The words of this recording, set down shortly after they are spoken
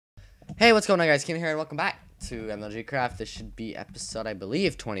Hey, what's going on, guys? Kino here, and welcome back to MLGCraft. This should be episode, I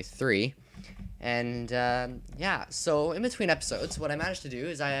believe, 23. And, yeah, so in between episodes, what I managed to do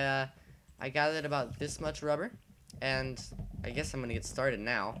is I gathered about this much rubber, and I guess I'm gonna get started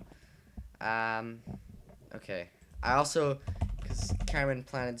now. Okay. I also, because Cameron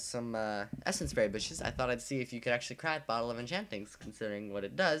planted some, essence berry bushes, I thought I'd see if you could actually craft Bottle of Enchantings, considering what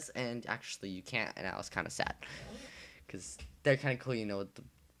it does, and actually you can't, and I was kind of sad. Because they're kind of cool, you know, with the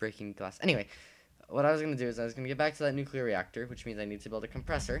breaking glass. Anyway, what I was going to do is I was going to get back to that nuclear reactor, which means I need to build a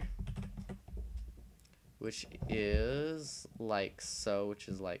compressor, which is like so, which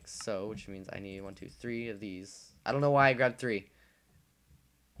means I need 1, 2, 3 of these. I don't know why I grabbed 3.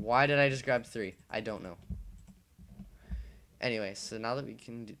 Why did I just grab 3? I don't know. Anyway, so now that we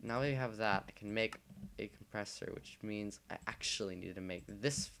have that, I can make a compressor, which means I actually need to make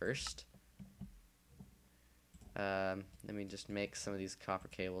this first. Let me just make some of these copper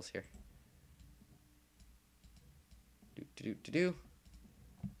cables here.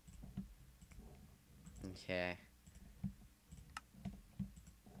 Okay.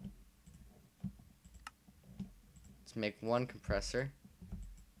 Let's make one compressor.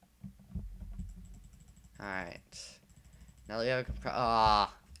 Alright. Now that we have a compressor.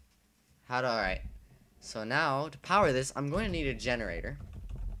 Alright. So now, to power this, I'm going to need a generator.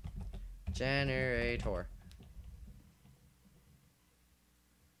 Generator.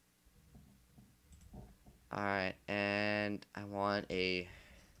 Alright, and I can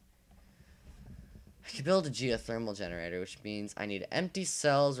build a geothermal generator, which means I need empty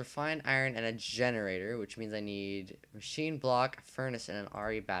cells, refined iron, and a generator, which means I need machine block, a furnace, and an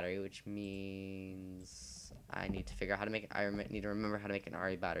RE battery, which means I need to figure out how to make it. I need to remember how to make an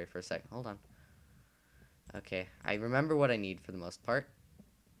RE battery for a second. Hold on. Okay, I remember what I need for the most part.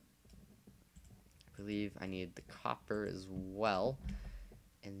 I believe I need the copper as well.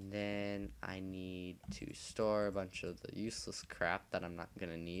 And then I need to store a bunch of the useless crap that I'm not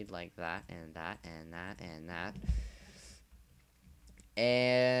gonna need, like that, and that, and that, and that.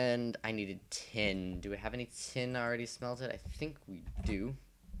 And I needed tin. Do we have any tin already smelted? I think we do.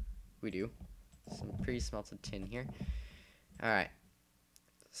 We do. Some pre-smelted tin here. Alright.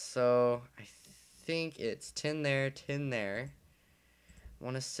 So, I think it's tin there, tin there. I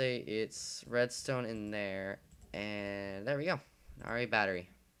want to say it's redstone in there. And there we go. RE battery.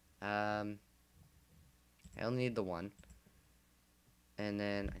 I only need the one. And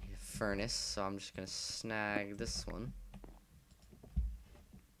then I need a furnace, so I'm just gonna snag this one.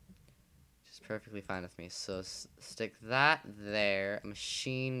 Which is perfectly fine with me. So stick that there, a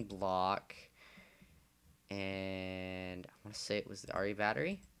machine block, and I want to say it was the RE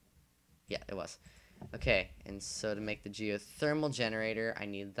battery. Yeah, it was. Okay, and so to make the geothermal generator, I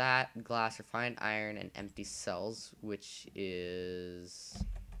need that, glass, refined iron, and empty cells, which is...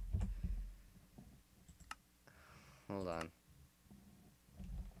 Hold on.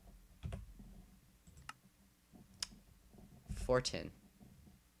 Four tin.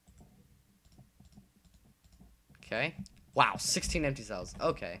 Okay. Wow, 16 empty cells.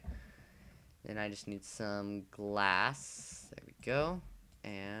 Okay. Then I just need some glass. There we go.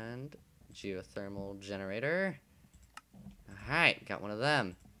 And... geothermal generator. Alright, got one of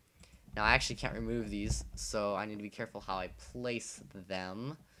them. Now I actually can't remove these, so I need to be careful how I place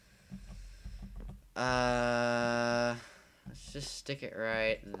them. Let's just stick it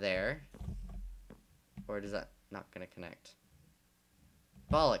right there. Or is that not gonna connect?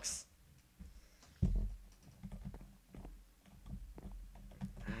 Bollocks.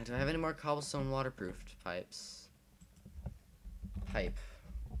 Do I have any more cobblestone waterproofed pipes? Pipe.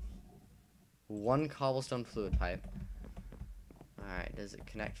 One cobblestone fluid pipe. Alright, does it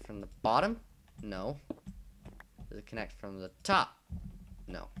connect from the bottom? No. Does it connect from the top?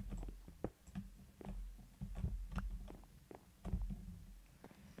 No.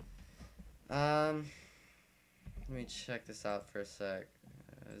 Let me check this out for a sec.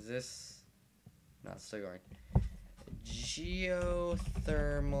 Is this... No, it's still going.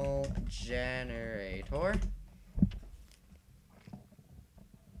 Geothermal generator.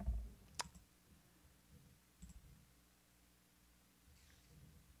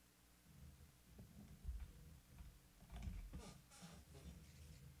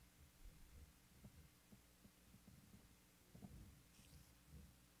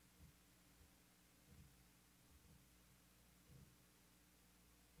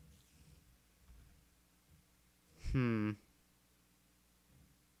 Hmm.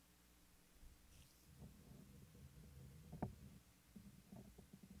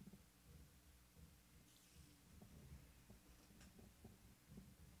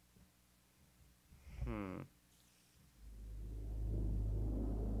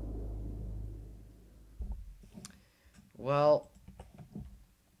 Well,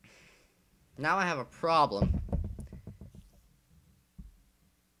 now I have a problem.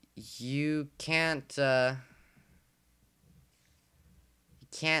 You can't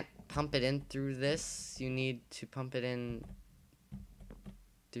pump it in through this. You need to pump it in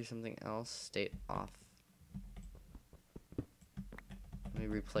through something else. State off. Let me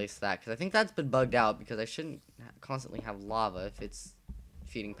replace that, because I think that's been bugged out, because I shouldn't constantly have lava if it's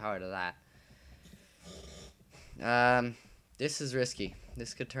feeding power to that. This is risky.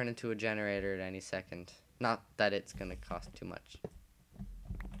 This could turn into a generator at any second. Not that it's gonna cost too much.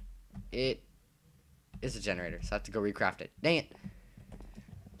 It is a generator, so I have to go recraft it. Dang it.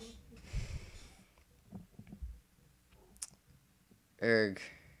 Erg.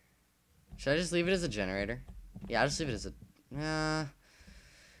 Should I just leave it as a generator? Yeah, I'll just leave it as a...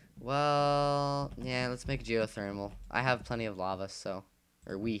 well, yeah, let's make geothermal. I have plenty of lava, so...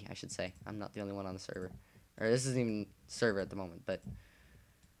 Or we, I should say. I'm not the only one on the server. Or this isn't even a server at the moment, but...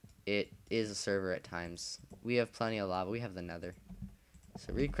 it is a server at times. We have plenty of lava. We have the nether.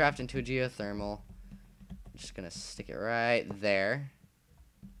 So recraft into a geothermal. I'm just gonna stick it right there.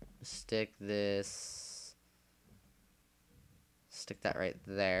 Stick this... stick that right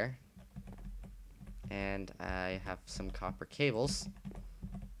there. And I have some copper cables.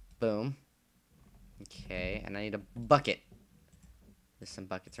 Boom. Okay, and I need a bucket. There's some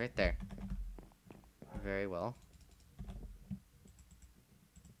buckets right there. Very well.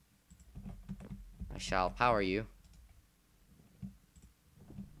 I shall power you.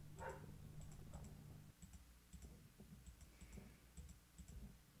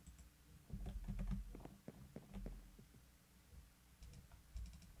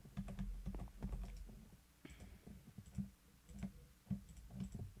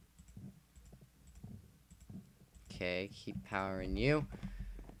 Okay, keep powering you.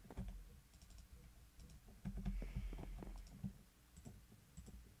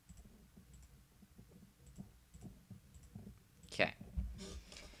 Okay.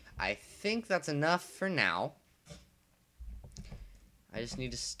 I think that's enough for now. I just need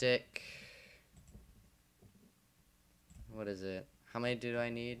to stick... what is it? How many do I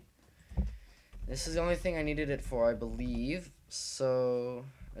need? This is the only thing I needed it for, I believe. So,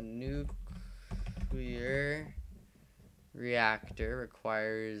 a nuclear reactor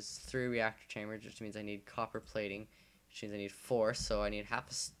requires 3 reactor chambers, which means I need copper plating, which means I need 4, so I need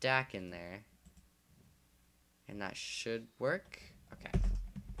half a stack in there. And that should work. Okay.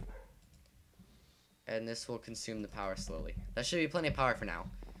 And this will consume the power slowly. That should be plenty of power for now.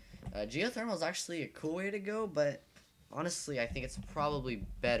 Geothermal is actually a cool way to go, but honestly, I think it's probably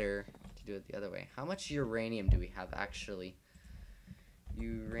better to do it the other way. How much uranium do we have, actually?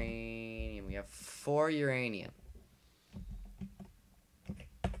 Uranium. We have 4 uranium.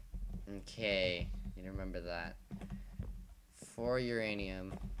 Okay. Need to remember that. 4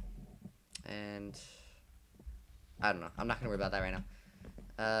 uranium. And... I don't know. I'm not going to worry about that right now.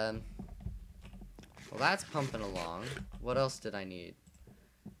 Well, that's pumping along. What else did I need?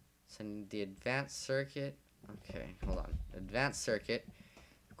 So I need the advanced circuit. Okay, hold on. Advanced circuit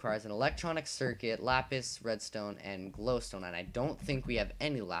requires an electronic circuit, lapis, redstone, and glowstone. And I don't think we have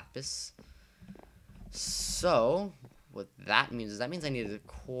any lapis. So, what that means is I need a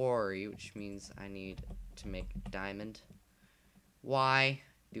quarry, which means I need to make diamond. Why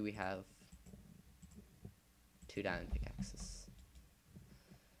do we have 2 diamond pickaxes?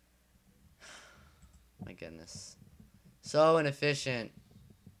 My goodness. So inefficient.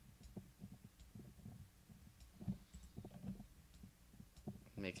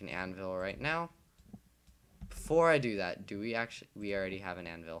 Make an anvil right now. Before I do that, we already have an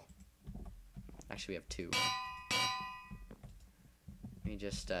anvil. Actually, we have 2. Let me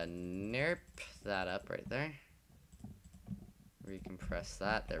just nerp that up right there. Recompress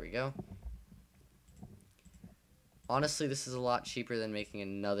that. There we go. Honestly, this is a lot cheaper than making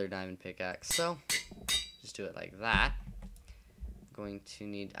another diamond pickaxe, so just do it like that. I'm going to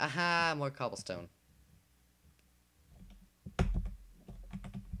need, more cobblestone.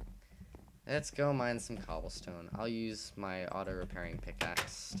 Let's go mine some cobblestone. I'll use my auto-repairing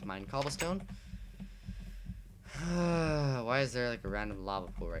pickaxe to mine cobblestone. Why is there like a random lava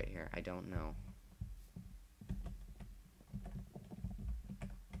pool right here? I don't know.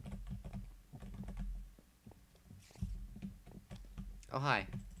 Oh, hi.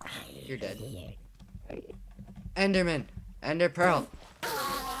 You're dead. Enderman! Ender Pearl!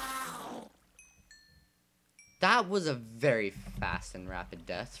 That was a very fast and rapid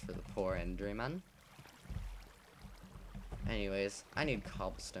death for the poor Enderman. Anyways, I need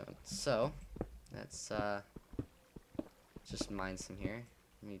cobblestone. So, let's just mine some here.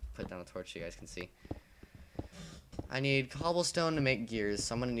 Let me put down a torch so you guys can see. I need cobblestone to make gears,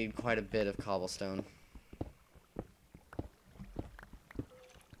 so I'm gonna need quite a bit of cobblestone.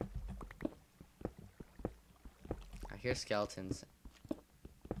 I hear skeletons.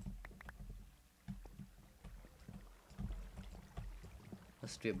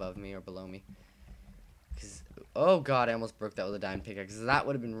 Must be above me or below me. Cause, oh god, I almost broke that with a diamond pickaxe. That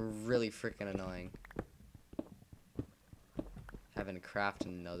would have been really freaking annoying. Having to craft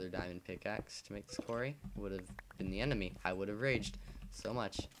another diamond pickaxe to make this quarry would have been the enemy. I would have raged so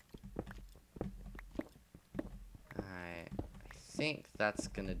much. Alright, I think that's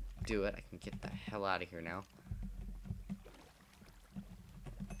gonna do it. I can get the hell out of here now.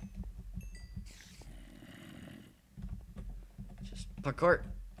 Just parkour.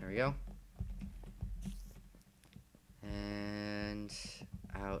 There we go. And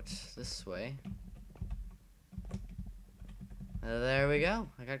out this way. There we go.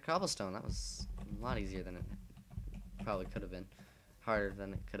 I got cobblestone. That was a lot easier than it probably could have been. Harder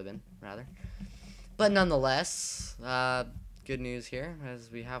than it could have been, rather. But nonetheless, good news here, as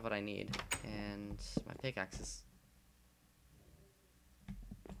we have what I need. And my pickaxes.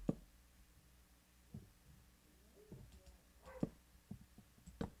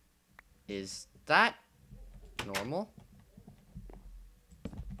 Is that normal?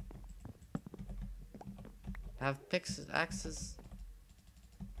 Have pickaxes?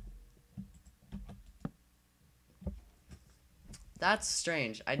 That's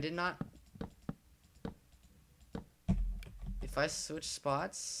strange. I did not... If I switch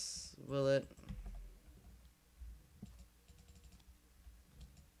spots, will it...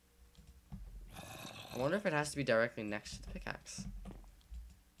 I wonder if it has to be directly next to the pickaxe.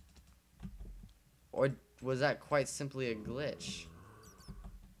 Or was that quite simply a glitch?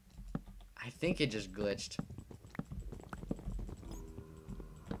 I think it just glitched.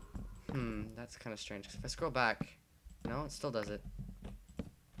 That's kind of strange. 'Cause if I scroll back, no, it still does it.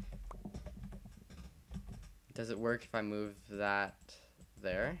 Does it work if I move that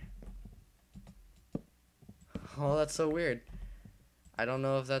there? Oh, that's so weird. I don't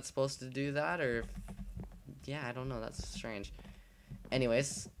know if that's supposed to do that or if... Yeah, I don't know. That's strange.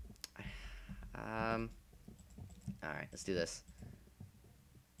 Anyways. Alright, let's do this.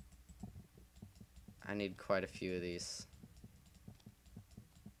 I need quite a few of these.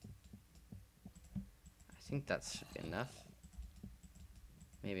 I think that should be enough.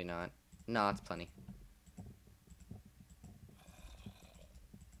 Maybe not. No, it's plenty.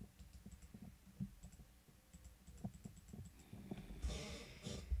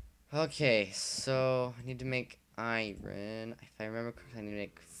 Okay, so I need to make iron. If I remember correctly, I need to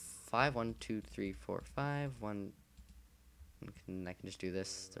make 5. 1, 2, 3, 4, 5. 1. I can just do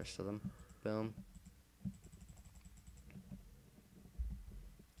this. The rest of them. Boom.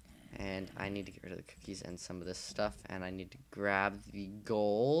 And I need to get rid of the cookies and some of this stuff. And I need to grab the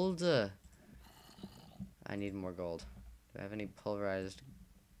gold. I need more gold. Do I have any pulverized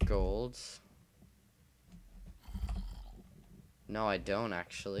golds? No, I don't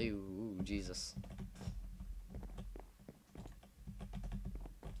actually. Ooh, Jesus.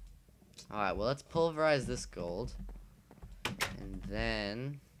 Alright, well, let's pulverize this gold. And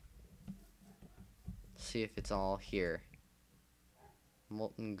then see if it's all here.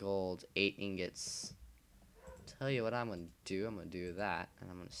 Molten gold, 8 ingots. Tell you what I'm gonna do. I'm gonna do that,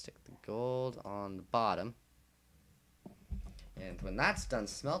 and I'm gonna stick the gold on the bottom. And when that's done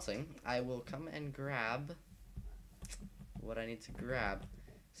smelting, I will come and grab what I need to grab.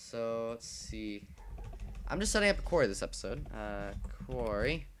 So let's see. I'm just setting up a quarry this episode.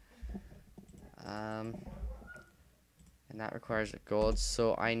 Quarry. And that requires gold,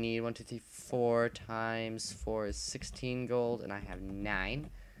 so I need 1, 2, 3, 4 times 4 is 16 gold, and I have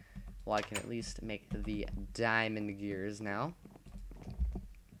 9. Well, I can at least make the diamond gears now.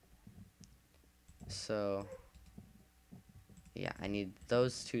 So, yeah, I need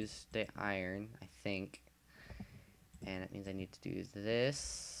those two to stay iron, I think. And it means I need to do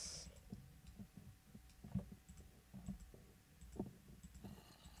this.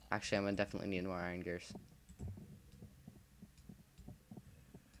 Actually, I'm gonna definitely need more iron gears.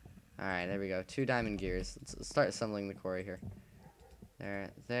 Alright, there we go. 2 diamond gears. Let's start assembling the quarry here.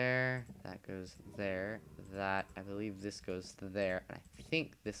 There. That goes there. That, I believe this goes there. And I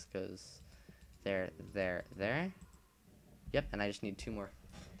think this goes there. Yep, and I just need 2 more.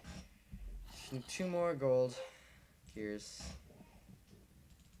 Just need 2 more gold gears.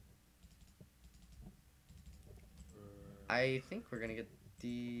 I think we're gonna get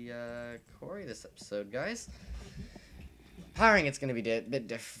the quarry this episode, guys. Powering it's gonna be a bit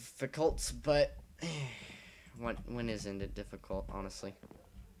difficult, but when isn't it difficult, honestly?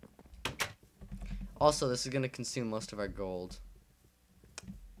 Also, this is going to consume most of our gold.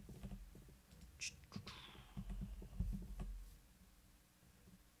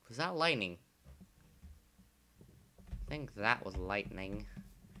 Was that lightning? I think that was lightning.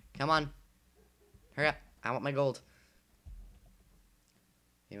 Come on. Hurry up. I want my gold.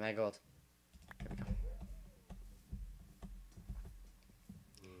 Give me my gold. There we go.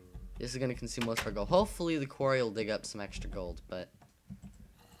 This is going to consume most of our gold. Hopefully the quarry will dig up some extra gold, but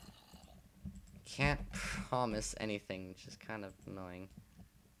can't promise anything, which is kind of annoying.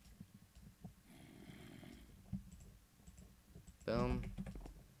 Boom.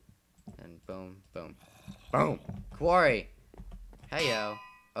 And boom, boom. Boom! Quarry! Heyo.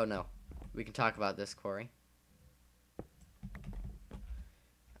 Oh no. We can talk about this quarry.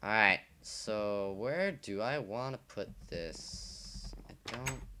 Alright, so where do I want to put this? I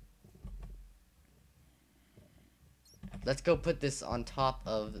don't... Let's go put this on top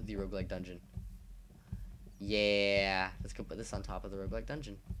of the roguelike dungeon. Yeah, let's go put this on top of the roguelike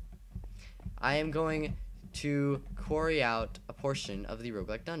dungeon. I am going to quarry out a portion of the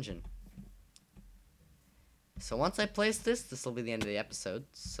roguelike dungeon. So once I place this, this will be the end of the episode.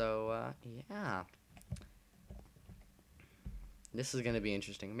 So, yeah. This is going to be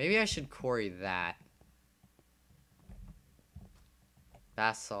interesting. Maybe I should quarry that.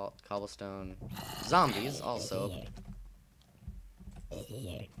 Basalt, cobblestone, zombies also.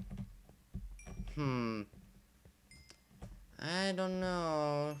 I don't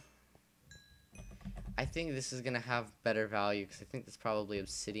know. I think this is going to have better value because I think there's probably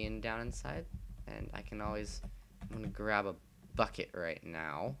obsidian down inside. And I can always... I'm going to grab a bucket right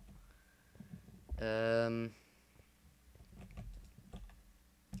now. Grab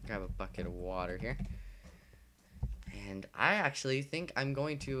a bucket of water here. And I actually think I'm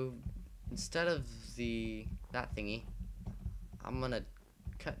going to, instead of that thingy, I'm going to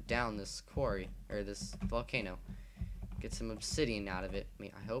cut down this quarry, or this volcano. Get some obsidian out of it. I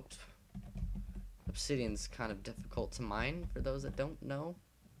mean, I hope. Obsidian's kind of difficult to mine, for those that don't know.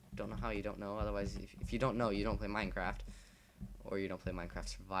 Don't know how you don't know. Otherwise, if you don't know, you don't play Minecraft. Or you don't play Minecraft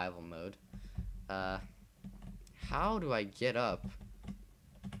survival mode. How do I get up?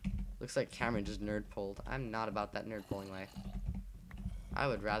 Looks like Cameron just nerd pulled. I'm not about that nerd pulling life. I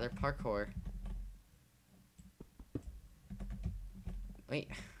would rather parkour. Wait.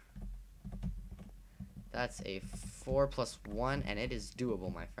 That's a 4 plus 1, and it is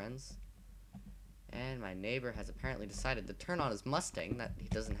doable, my friends. And my neighbor has apparently decided to turn on his Mustang that he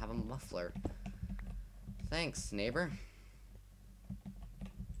doesn't have a muffler. Thanks, neighbor.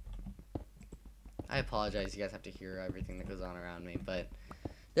 I apologize, you guys have to hear everything that goes on around me, but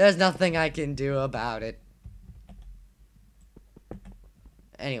there's nothing I can do about it.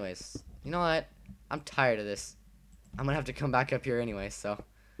 Anyways, you know what? I'm tired of this. I'm gonna have to come back up here anyway, so.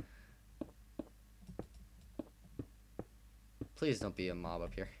 Please don't be a mob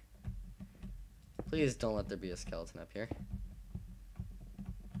up here. Please don't let there be a skeleton up here.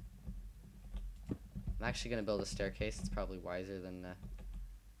 I'm actually gonna build a staircase. It's probably wiser than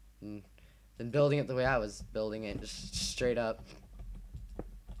building it the way I was building it, just straight up.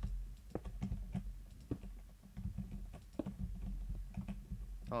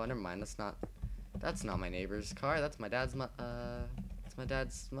 Oh, never mind. That's not my neighbor's car. That's my dad's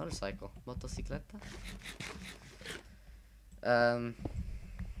motorcycle. Motocicleta.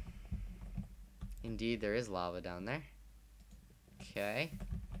 Indeed, there is lava down there. Okay.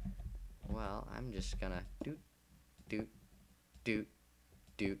 Well, I'm just gonna doot, doot, doot,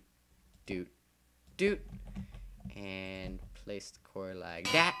 doot, doot, doot, and place the core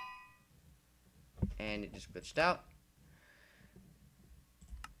like that. And it just glitched out.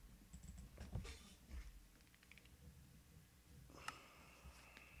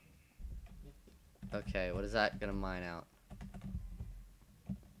 Okay, what is that gonna mine out?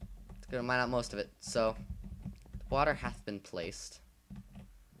 It's gonna mine out most of it. So, the water hath been placed.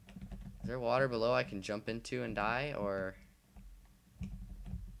 Is there water below I can jump into and die, or?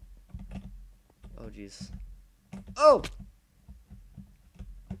 Oh, jeez. Oh!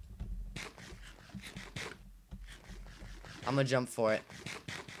 I'm gonna jump for it.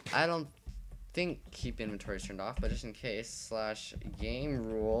 I don't think keep inventory is turned off, but just in case, / game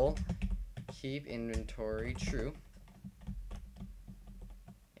rule. Keep inventory true.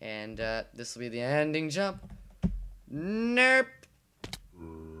 And this will be the ending jump. Nerp.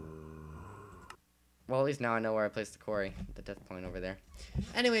 Well, at least now I know where I placed the quarry. The death point over there.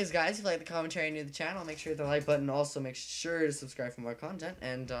 Anyways, guys, if you like the commentary and you're new to the channel, make sure to hit the like button. Also, make sure to subscribe for more content.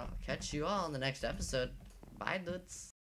 And I'll catch you all in the next episode. Bye, dudes.